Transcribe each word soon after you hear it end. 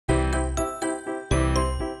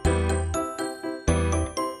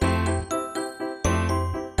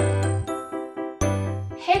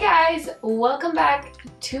guys, welcome back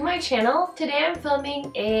to my channel. Today I'm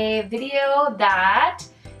filming a video that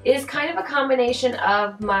is kind of a combination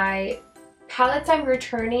of my palettes I'm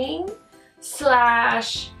returning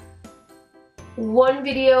slash one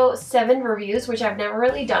video 7 reviews, which I've never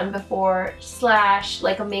really done before, slash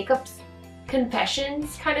like a makeup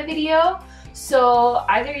confessions kind of video. So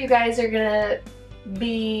either you guys are gonna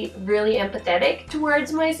be really empathetic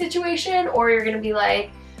towards my situation, or you're gonna be like,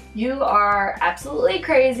 you are absolutely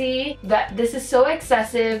crazy, that this is so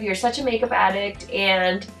excessive, you're such a makeup addict,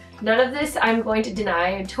 and none of this I'm going to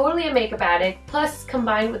deny. I'm totally a makeup addict, plus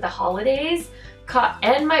combined with the holidays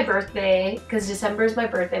and my birthday, because December is my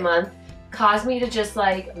birthday month, caused me to just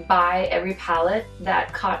like buy every palette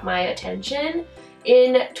that caught my attention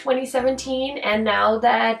in 2017. And now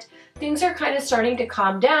that things are kind of starting to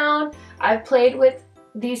calm down, I've played with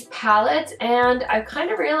these palettes and I've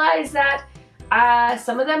kind of realized that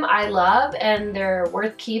some of them I love and they're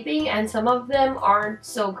worth keeping, and some of them aren't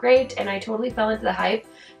so great, and I totally fell into the hype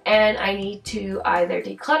and I need to either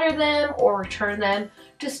declutter them or return them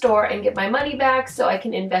to store and get my money back so I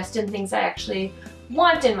can invest in things I actually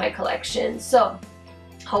want in my collection. So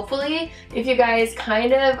hopefully if you guys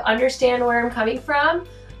kind of understand where I'm coming from,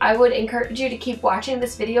 I would encourage you to keep watching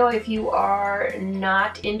this video. If you are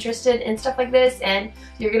not interested in stuff like this and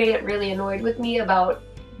you're gonna get really annoyed with me about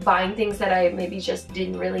buying things that I maybe just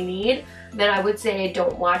didn't really need, then I would say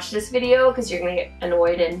don't watch this video because you're gonna get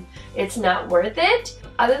annoyed and it's not worth it.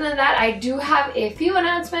 Other than that, I do have a few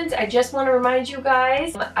announcements. I just want to remind you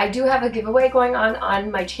guys, I do have a giveaway going on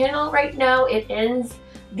my channel right now. It ends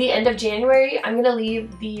the end of January. I'm gonna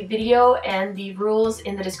leave the video and the rules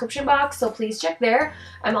in the description box, so please check there.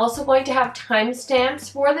 I'm also going to have timestamps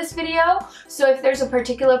for this video, so if there's a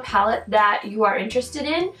particular palette that you are interested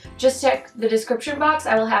in, just check the description box.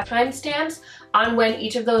 I will have timestamps on when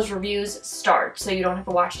each of those reviews start, so you don't have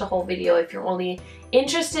to watch the whole video if you're only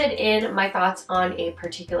interested in my thoughts on a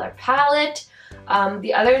particular palette.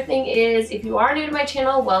 The other thing is, if you are new to my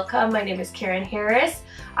channel, welcome. My name is Karen Harris.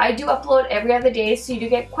 I do upload every other day, so you do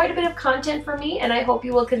get quite a bit of content from me, and I hope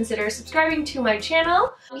you will consider subscribing to my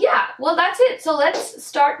channel. Yeah, well that's it. So let's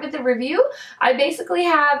start with the review. I basically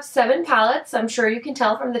have 7 palettes. I'm sure you can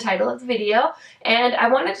tell from the title of the video, and I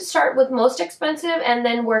wanted to start with most expensive and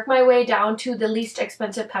then work my way down to the least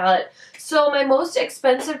expensive palette. So my most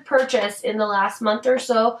expensive purchase in the last month or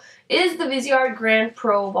so is the VISEART Grande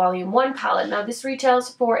Pro Volume 1 palette. Now this retails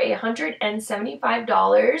for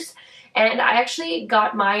 $175. And I actually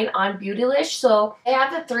got mine on Beautylish, so I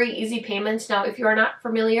have the 3 easy payments. Now, if you are not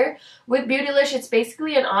familiar with Beautylish, it's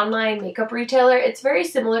basically an online makeup retailer. It's very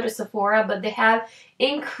similar to Sephora, but they have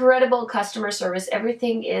incredible customer service.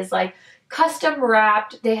 Everything is like custom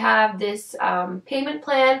wrapped. They have this payment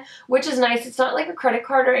plan, which is nice. It's not like a credit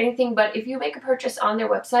card or anything, but if you make a purchase on their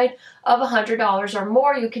website of $100 or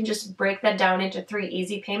more, you can just break that down into 3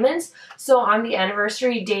 easy payments. So on the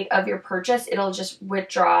anniversary date of your purchase, it'll just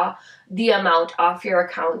withdraw the amount off your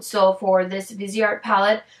account. So for this VISEART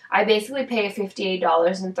palette, I basically pay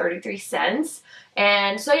 $58.33.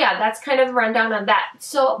 And so yeah, that's kind of the rundown on that.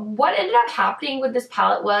 So what ended up happening with this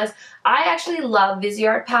palette was, I actually love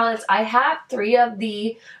VISEART palettes. I have 3 of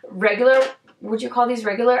the regular, would you call these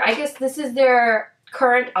regular? I guess this is their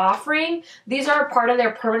current offering. These are part of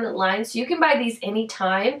their permanent line, so you can buy these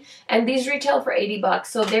anytime, and these retail for 80 bucks,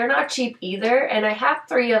 so they're not cheap either. And I have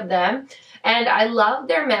 3 of them, and I love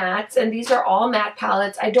their mattes, and these are all matte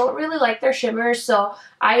palettes. I don't really like their shimmers, so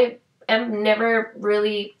I am never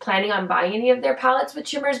really planning on buying any of their palettes with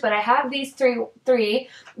shimmers, but I have these three,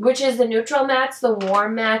 which is the neutral mattes, the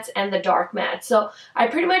warm mattes, and the dark mattes. So I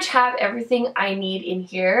pretty much have everything I need in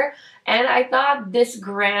here. And I thought this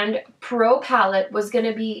Grande Pro palette was going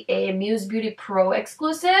to be a Muse Beauty Pro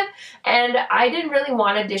exclusive, and I didn't really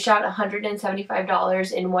want to dish out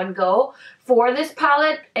 $175 in one go for this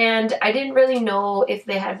palette, and I didn't really know if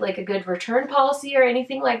they had like a good return policy or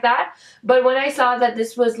anything like that. But when I saw that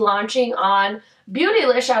this was launching on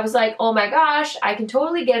Beautylish, I was like, oh my gosh, I can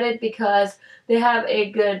totally get it because they have a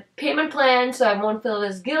good payment plan, so I won't feel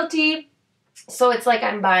as guilty. So it's like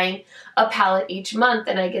I'm buying a palette each month,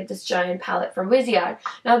 and I get this giant palette from VISEART.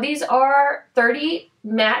 Now these are 30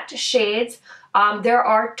 matte shades. There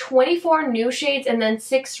are 24 new shades and then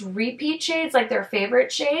 6 repeat shades, like their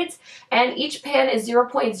favorite shades. And each pan is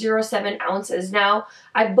 0.07 ounces. Now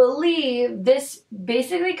I believe this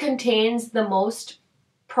basically contains the most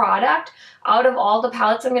product out of all the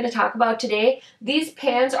palettes I'm going to talk about today. These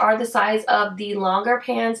pans are the size of the longer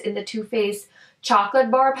pans in the Too Faced chocolate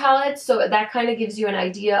bar palettes, so that kind of gives you an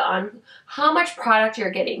idea on how much product you're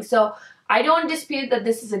getting. So I don't dispute that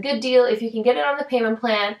this is a good deal. If you can get it on the payment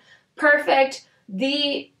plan, perfect.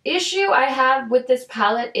 The issue I have with this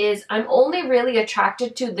palette is I'm only really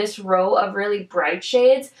attracted to this row of really bright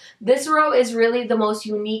shades. This row is really the most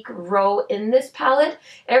unique row in this palette.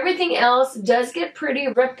 Everything else does get pretty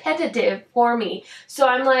repetitive for me. So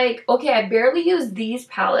I'm like, okay, I barely use these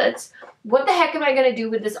palettes. What the heck am I going to do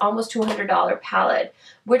with this almost $200 palette?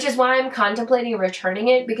 Which is why I'm contemplating returning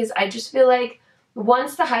it, because I just feel like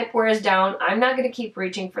once the hype wears down, I'm not going to keep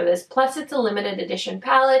reaching for this. Plus, it's a limited edition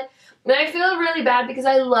palette. And I feel really bad because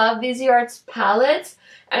I love VISEART's palettes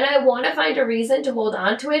and I want to find a reason to hold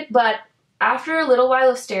on to it, but after a little while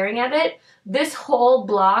of staring at it, this whole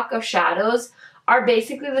block of shadows are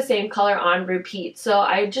basically the same color on repeat. So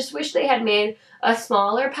I just wish they had made a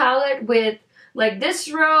smaller palette with like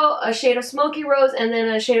this row, a shade of smoky rose, and then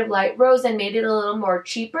a shade of light rose, and made it a little more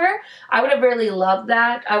cheaper. I would have really loved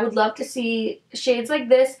that. I would love to see shades like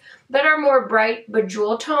this that are more bright but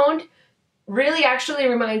jewel toned. Really actually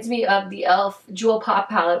reminds me of the e.l.f. Jewel Pop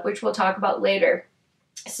palette, which we'll talk about later.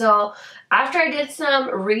 So after I did some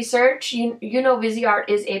research, you know VISEART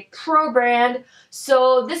is a pro brand,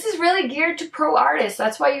 so this is really geared to pro artists.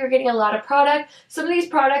 That's why you're getting a lot of product. Some of these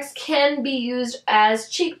products can be used as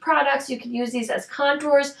cheek products. You can use these as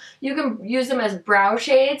contours. You can use them as brow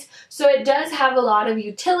shades. So it does have a lot of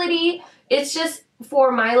utility. It's just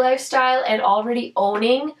for my lifestyle and already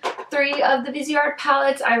owning 3 of the VISEART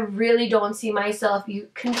palettes, I really don't see myself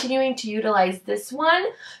continuing to utilize this one.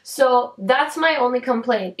 So that's my only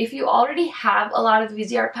complaint. If you already have a lot of the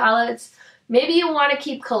VISEART palettes, maybe you want to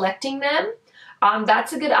keep collecting them.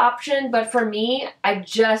 That's a good option, but for me, I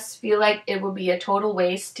just feel like it would be a total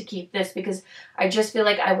waste to keep this because I just feel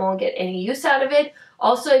like I won't get any use out of it.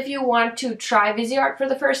 Also, if you want to try VISEART for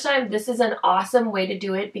the first time, this is an awesome way to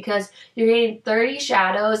do it because you're getting 30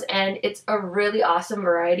 shadows and it's a really awesome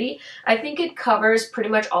variety. I think it covers pretty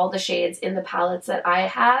much all the shades in the palettes that I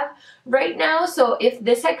have right now. So if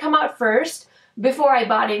this had come out first, before I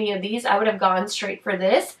bought any of these, I would have gone straight for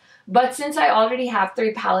this. But since I already have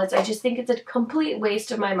 3 palettes, I just think it's a complete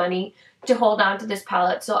waste of my money to hold on to this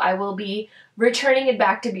palette. So I will be returning it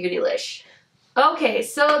back to Beautylish. Okay,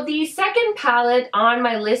 so the second palette on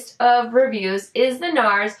my list of reviews is the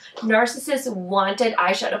NARS NARSissist Wanted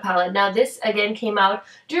Eyeshadow Palette. Now this again came out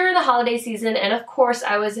during the holiday season, and of course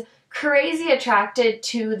I was crazy attracted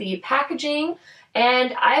to the packaging,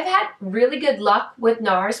 and I've had really good luck with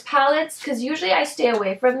NARS palettes because usually I stay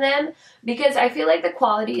away from them because I feel like the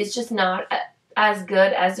quality is just not as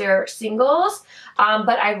good as their singles,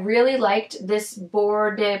 but I really liked this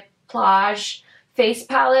Beurre de Plage face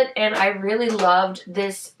palette, and I really loved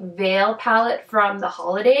this Veil palette from the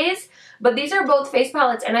holidays. But these are both face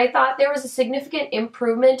palettes, and I thought there was a significant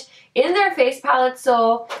improvement in their face palettes,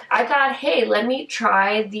 so I thought, hey, let me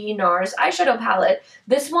try the NARS eyeshadow palette.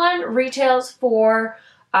 This one retails for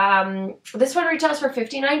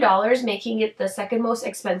 $59, making it the second most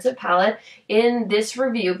expensive palette in this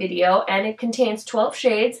review video, and it contains 12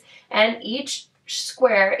 shades, and each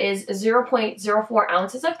square is 0.04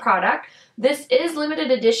 ounces of product. This is limited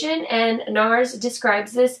edition, and NARS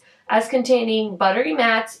describes this as containing buttery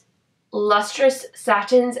mattes, lustrous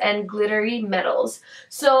satins, and glittery metals.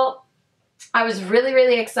 So I was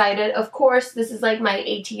really excited. Of course, this is like my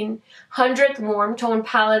 1800th warm tone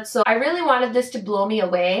palette, so I really wanted this to blow me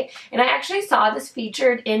away. And I actually saw this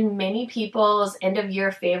featured in many people's end of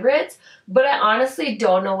year favorites, but I honestly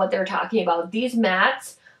don't know what they're talking about. These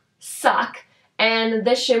mattes suck. And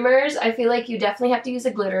the shimmers, I feel like you definitely have to use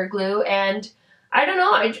a glitter glue, and I don't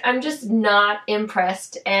know, I'm just not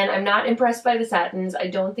impressed, and I'm not impressed by the satins. I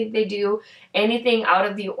don't think they do anything out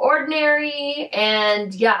of the ordinary,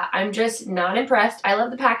 and yeah, I'm just not impressed. I love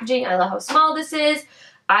the packaging, I love how small this is.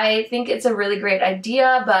 I think it's a really great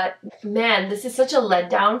idea, but man, this is such a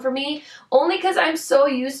letdown for me, only because I'm so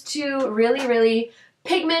used to really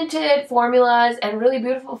pigmented formulas and really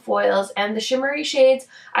beautiful foils, and the shimmery shades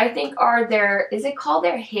I think are their, is it called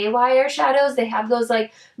their haywire shadows? They have those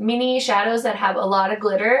like mini shadows that have a lot of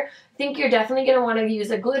glitter. I think you're definitely going to want to use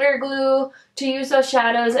a glitter glue to use those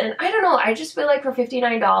shadows, and I don't know, I just feel like for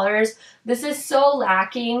 $59 this is so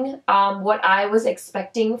lacking what I was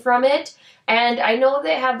expecting from it. And I know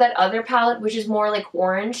they have that other palette which is more like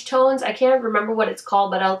orange tones. I can't remember what it's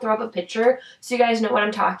called, but I'll throw up a picture so you guys know what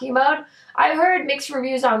I'm talking about. I've heard mixed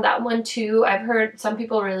reviews on that one too. I've heard some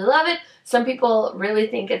people really love it, some people really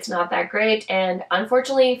think it's not that great, and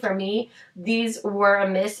unfortunately for me, these were a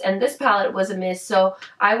miss, and this palette was a miss, so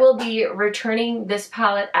I will be returning this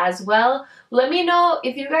palette as well. Let me know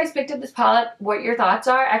if you guys picked up this palette, what your thoughts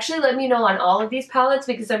are. Actually, let me know on all of these palettes,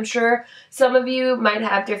 because I'm sure some of you might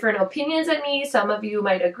have different opinions than me, some of you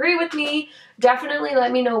might agree with me. Definitely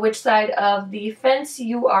let me know which side of the fence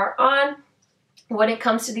you are on. when it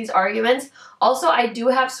comes to these arguments. Also, I do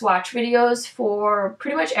have swatch videos for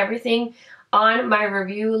pretty much everything on my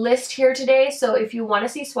review list here today, so if you want to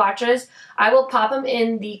see swatches, I will pop them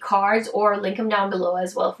in the cards or link them down below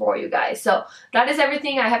as well for you guys. So that is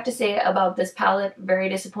everything I have to say about this palette. Very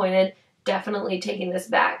disappointed. Definitely taking this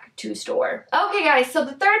back to store. Okay guys, so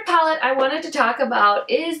the third palette I wanted to talk about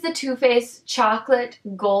is the Too Faced Chocolate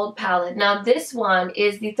Gold palette. Now this one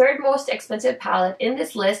is the third most expensive palette in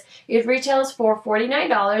this list. It retails for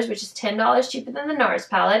 $49, which is $10 cheaper than the NARS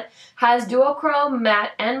palette. Has duochrome,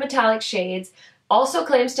 matte, and metallic shades. Also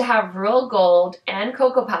claims to have real gold and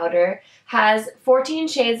cocoa powder. Has 14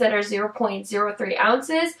 shades that are 0.03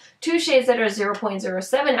 ounces, 2 shades that are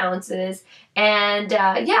 0.07 ounces, and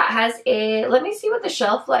yeah, has a, let me see what the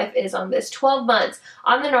shelf life is on this, 12 months.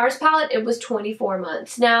 On the NARS palette, it was 24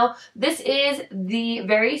 months. Now, this is the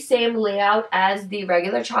very same layout as the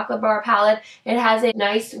regular chocolate bar palette. It has a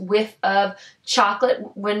nice whiff of chocolate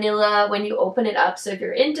vanilla when you open it up, so if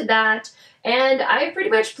you're into that. And I pretty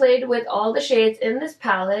much played with all the shades in this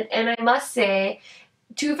palette, and I must say,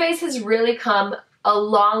 Too Faced has really come a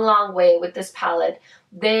long way with this palette.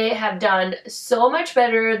 They have done so much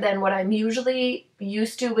better than what I'm usually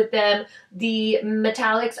used to with them. The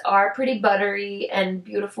metallics are pretty buttery and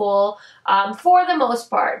beautiful for the most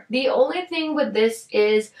part. The only thing with this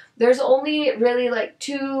is there's only really like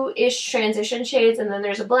 2-ish transition shades, and then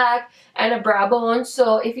there's a black and a brow bone.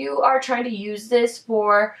 So if you are trying to use this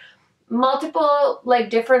for multiple like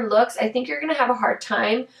different looks, I think you're gonna have a hard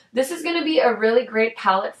time. This is gonna be a really great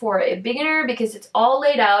palette for a beginner because it's all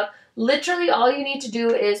laid out. Literally all you need to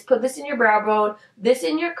do is put this in your brow bone, this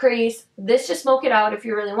in your crease, this to smoke it out if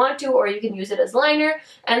you really want to, or you can use it as liner,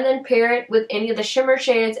 and then pair it with any of the shimmer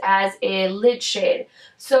shades as a lid shade.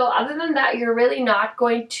 So other than that, you're really not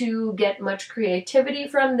going to get much creativity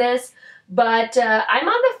from this. But I'm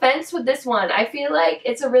on the fence with this one. I feel like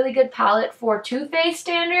it's a really good palette for Too Faced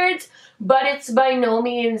standards, but it's by no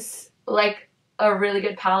means like a really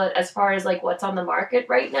good palette as far as like what's on the market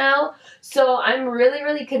right now. So I'm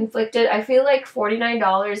really conflicted. I feel like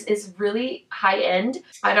 $49 is really high end.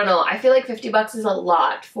 I don't know. I feel like 50 bucks is a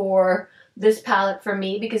lot for this palette for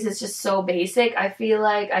me because it's just so basic. I feel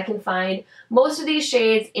like I can find most of these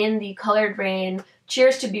shades in the Colored Rain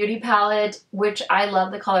Cheers to Beauty palette, which I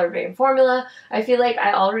love the Colored Rain formula. I feel like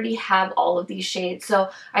I already have all of these shades, so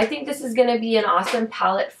I think this is going to be an awesome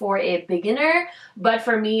palette for a beginner, but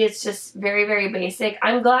for me it's just very basic.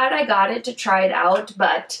 I'm glad I got it to try it out,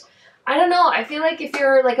 but I don't know. I feel like if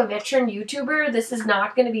you're like a veteran YouTuber, this is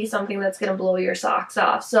not going to be something that's going to blow your socks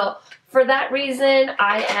off. So for that reason,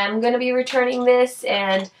 I am going to be returning this.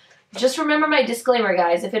 And just remember my disclaimer,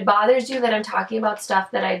 guys. If it bothers you that I'm talking about stuff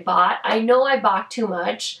that I bought, I know I bought too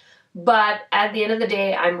much, but at the end of the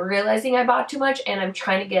day, I'm realizing I bought too much and I'm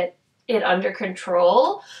trying to get it under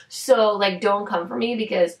control. So like, don't come for me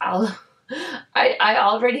because I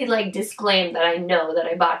already like disclaimed that I know that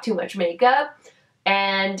I bought too much makeup.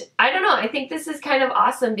 And I don't know, I think this is kind of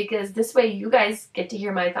awesome because this way you guys get to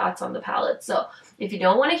hear my thoughts on the palette. So if you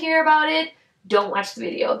don't want to hear about it, don't watch the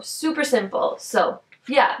video. Super simple. So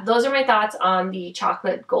yeah, those are my thoughts on the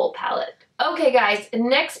Chocolate Gold palette. Okay guys,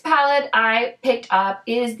 next palette I picked up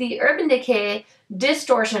is the Urban Decay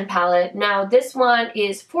Distortion palette. Now this one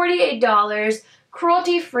is $48,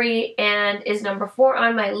 cruelty free, and is number 4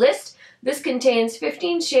 on my list. This contains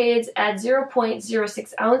 15 shades at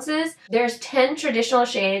 0.06 ounces. There's 10 traditional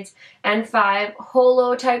shades and 5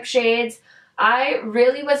 holo type shades. I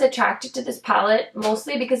really was attracted to this palette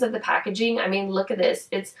mostly because of the packaging. I mean, look at this.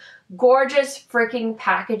 It's gorgeous freaking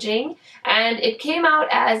packaging, and it came out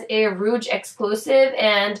as a Rouge exclusive,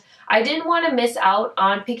 and I didn't want to miss out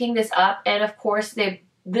on picking this up. And of course,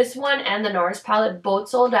 this one and the NARS palette both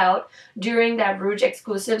sold out during that Rouge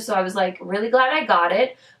exclusive, so I was like really glad I got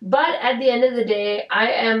it. But at the end of the day,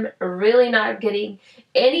 I am really not getting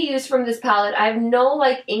any use from this palette. I have no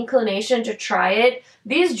like inclination to try it.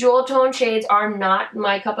 These jewel tone shades are not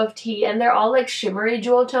my cup of tea, and they're all like shimmery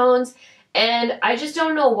jewel tones. And I just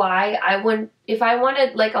don't know why I wouldn't, if I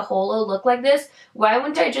wanted like a holo look like this, why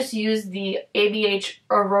wouldn't I just use the ABH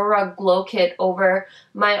Aurora Glow Kit over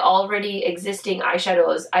my already existing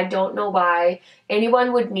eyeshadows? I don't know why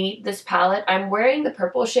anyone would need this palette. I'm wearing the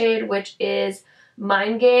purple shade, which is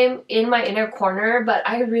Mind Game, in my inner corner, but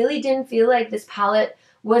I really didn't feel like this palette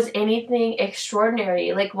was anything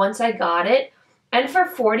extraordinary like once I got it. And for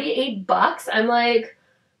 48 bucks, I'm like,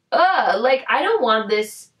 like I don't want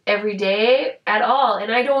this every day at all,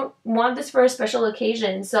 and I don't want this for a special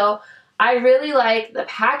occasion. So I really like the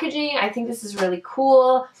packaging. I think this is really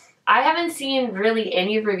cool. I haven't seen really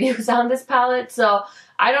any reviews on this palette, so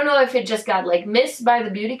I don't know if it just got like missed by the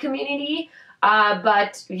beauty community.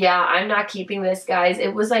 But yeah, I'm not keeping this, guys.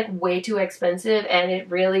 It was like way too expensive and it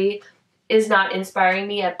really is not inspiring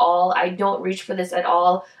me at all. I don't reach for this at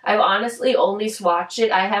all. I've honestly only swatched it.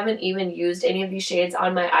 I haven't even used any of these shades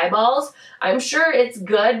on my eyeballs. I'm sure it's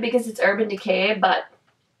good because it's Urban Decay, but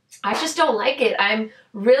I just don't like it. I'm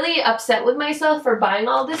really upset with myself for buying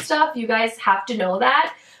all this stuff. You guys have to know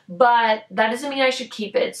that. But that doesn't mean I should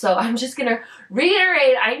keep it. So I'm just gonna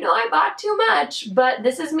reiterate, I know I bought too much, but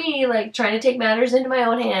this is me like trying to take matters into my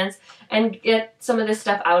own hands and get some of this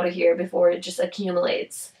stuff out of here before it just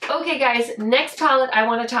accumulates. Okay guys, next palette I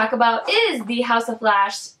want to talk about is the House of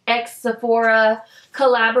Lash x Sephora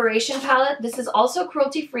collaboration palette. This is also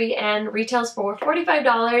cruelty free and retails for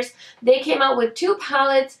 $45. They came out with 2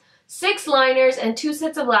 palettes, 6 liners, and 2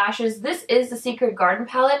 sets of lashes. This is the Secret Garden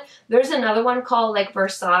palette. There's another one called like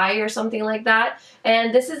Versailles or something like that.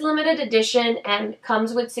 And this is limited edition and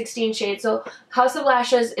comes with 16 shades. So House of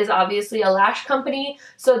Lashes is obviously a lash company.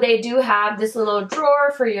 So they do have this little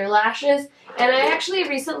drawer for your lashes. And I actually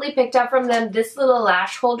recently picked up from them this little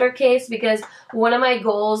lash holder case because one of my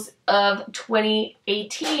goals of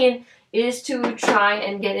 2018 is to try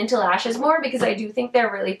and get into lashes more because I do think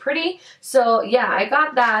they're really pretty. So yeah, I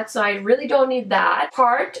got that, so I really don't need that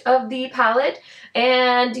part of the palette.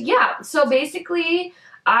 And yeah, so basically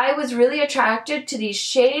I was really attracted to these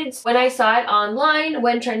shades when I saw it online.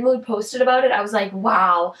 When Trend Mood posted about it, I was like,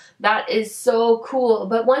 wow, that is so cool.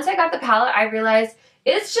 But once I got the palette, I realized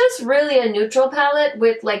it's just really a neutral palette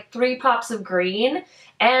with like 3 pops of green.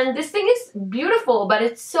 And this thing is beautiful, but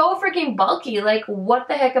it's so freaking bulky. Like, what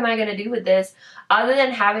the heck am I going to do with this other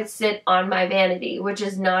than have it sit on my vanity, which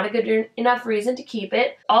is not a good enough reason to keep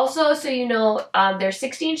it. Also, so you know, there's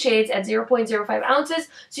 16 shades at 0.05 ounces,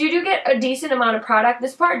 so you do get a decent amount of product.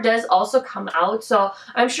 This part does also come out, so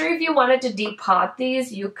I'm sure if you wanted to depot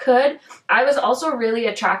these, you could. I was also really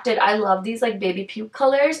attracted. I love these like baby puke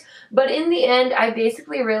colors, but in the end, I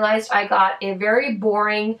basically realized I got a very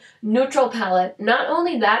boring neutral palette. Not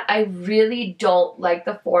only that, I really don't like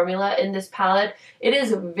the formula in this palette. It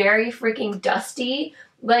is very freaking dusty.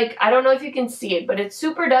 Like, I don't know if you can see it, but it's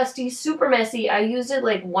super dusty, super messy. I used it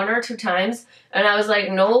like 1 or 2 times and I was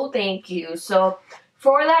like, no thank you. So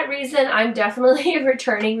for that reason, I'm definitely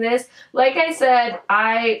returning this. Like I said,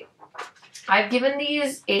 I've given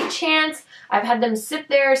these a chance. I've had them sit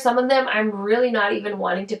there. Some of them I'm really not even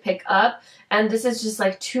wanting to pick up, and this is just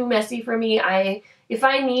like too messy for me. If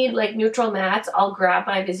I need like neutral mattes, I'll grab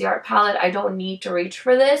my VISEART palette. I don't need to reach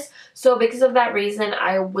for this. So because of that reason,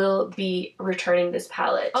 I will be returning this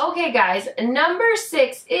palette. Okay guys, number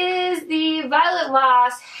 6 is the Violet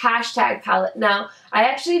Voss hashtag palette. Now, I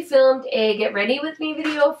actually filmed a get ready with me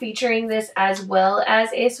video featuring this as well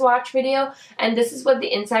as a swatch video, and this is what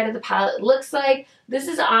the inside of the palette looks like. This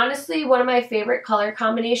is honestly one of my favorite color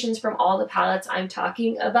combinations from all the palettes I'm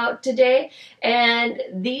talking about today, and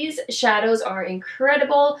these shadows are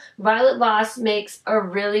incredible. Violet Voss makes a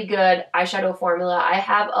really good eyeshadow formula. I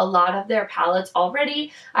have a lot of their palettes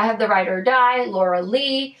already. I have the Ride or Die, Laura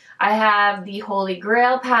Lee. I have the Holy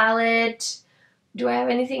Grail palette. Do I have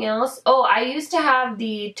anything else? Oh, I used to have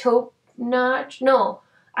the Taupe Notch. No,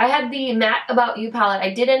 I had the Matte About You palette.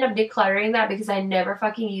 I did end up decluttering that because I never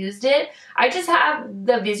fucking used it. I just have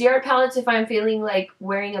the VISEART palettes if I'm feeling like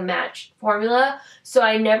wearing a match formula. So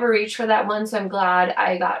I never reached for that one, so I'm glad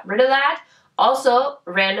I got rid of that. Also,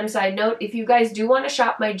 random side note, if you guys do want to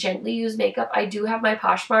shop my gently used makeup, I do have my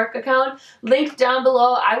Poshmark account linked down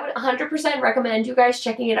below. I would 100% recommend you guys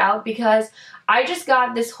checking it out because I just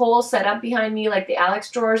got this whole setup behind me, like the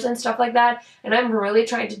Alex drawers and stuff like that, and I'm really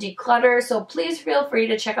trying to declutter, so please feel free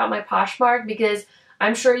to check out my Poshmark because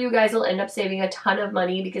I'm sure you guys will end up saving a ton of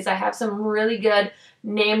money because I have some really good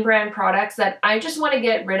name brand products that I just want to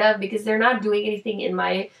get rid of because they're not doing anything in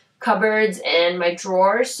my cupboards and my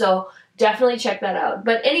drawers, so definitely check that out.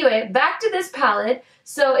 But anyway, back to this palette.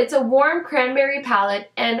 So it's a warm cranberry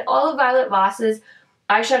palette, and all of Violet Voss's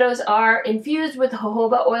eyeshadows are infused with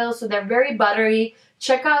jojoba oil, so they're very buttery.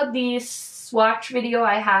 Check out the swatch video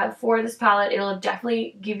I have for this palette. It'll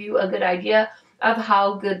definitely give you a good idea of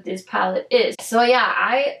how good this palette is. So yeah,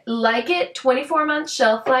 I like it. 24-month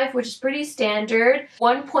shelf life, which is pretty standard.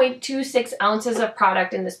 1.26 ounces of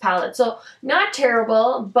product in this palette. So not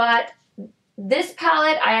terrible, but this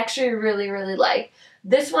palette I actually really like.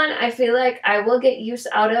 This one I feel like I will get use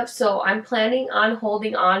out of, so I'm planning on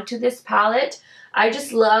holding on to this palette. I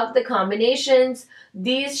just love the combinations.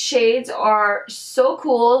 These shades are so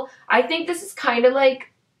cool. I think this is kind of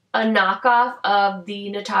like a knockoff of the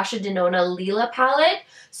Natasha Denona Lila palette.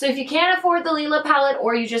 So if you can't afford the Lila palette,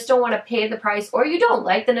 or you just don't want to pay the price, or you don't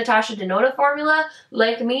like the Natasha Denona formula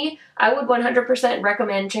like me, I would 100%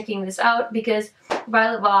 recommend checking this out because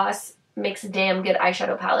Violet Voss makes a damn good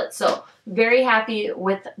eyeshadow palette. So very happy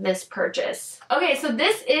with this purchase. Okay, so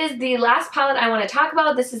this is the last palette I want to talk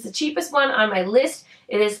about. This is the cheapest one on my list.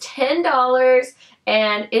 It is $10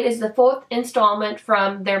 and it is the 4th installment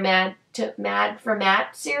from their Mad for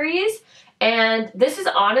Matte series. And this is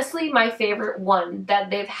honestly my favorite one that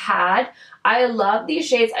they've had. I love these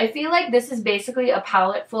shades. I feel like this is basically a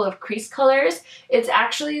palette full of crease colors. It's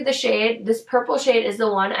actually the shade, this purple shade is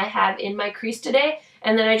the one I have in my crease today.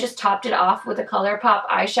 And then I just topped it off with a ColourPop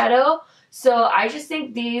eyeshadow. So I just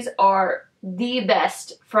think these are the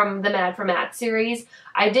best from the Mad for Matte series.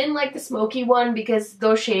 I didn't like the smoky one because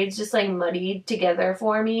those shades just like muddied together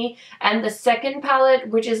for me. And the second palette,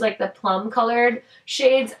 which is like the plum colored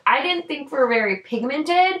shades, I didn't think were very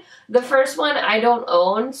pigmented. The first one I don't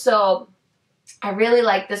own, so I really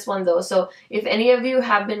like this one though. So if any of you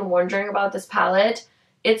have been wondering about this palette,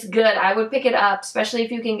 it's good. I would pick it up, especially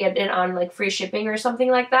if you can get it on like free shipping or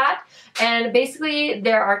something like that. And basically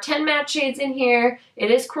there are 10 matte shades in here.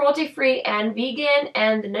 It is cruelty free and vegan,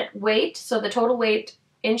 and the net weight, so the total weight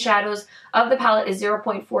in shadows of the palette is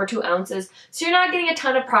 0.42 ounces. So you're not getting a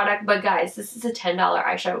ton of product, but guys, this is a $10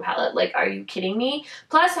 eyeshadow palette. Like, are you kidding me?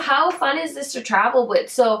 Plus, how fun is this to travel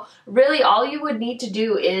with? So really all you would need to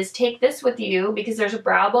do is take this with you because there's a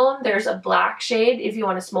brow bone, there's a black shade if you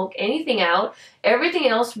want to smoke anything out. Everything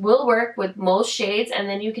else will work with most shades, and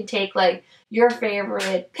then you can take like your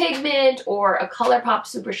favorite pigment or a ColourPop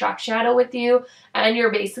Super Shock shadow with you, and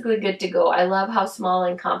you're basically good to go. I love how small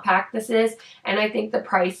and compact this is, and I think the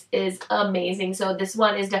price is amazing. So this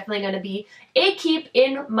one is definitely going to be a keep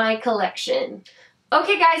in my collection.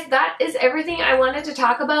 Okay guys, that is everything I wanted to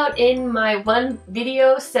talk about in my one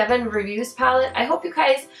video 7 reviews palette. I hope you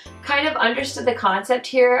guys kind of understood the concept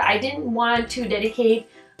here. I didn't want to dedicate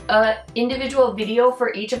an individual video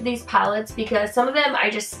for each of these palettes because some of them I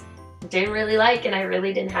just didn't really like and I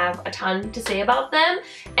really didn't have a ton to say about them.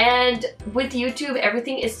 And with YouTube,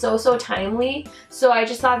 everything is so timely, so I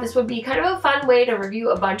just thought this would be kind of a fun way to review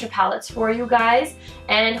a bunch of palettes for you guys,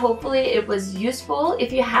 and hopefully it was useful.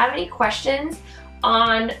 If you have any questions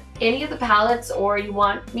on any of the palettes, or you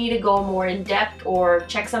want me to go more in depth or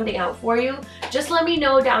check something out for you, just let me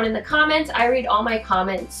know down in the comments. I read all my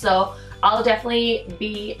comments, so I'll definitely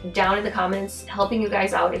be down in the comments helping you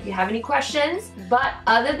guys out if you have any questions. But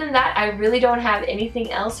other than that, I really don't have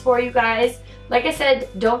anything else for you guys. Like I said,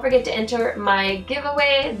 don't forget to enter my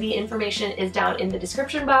giveaway. The information is down in the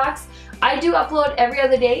description box. I do upload every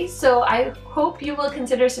other day, so I hope you will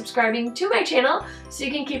consider subscribing to my channel so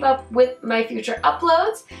you can keep up with my future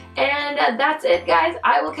uploads. And that's it, guys.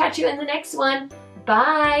 I will catch you in the next one.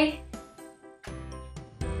 Bye!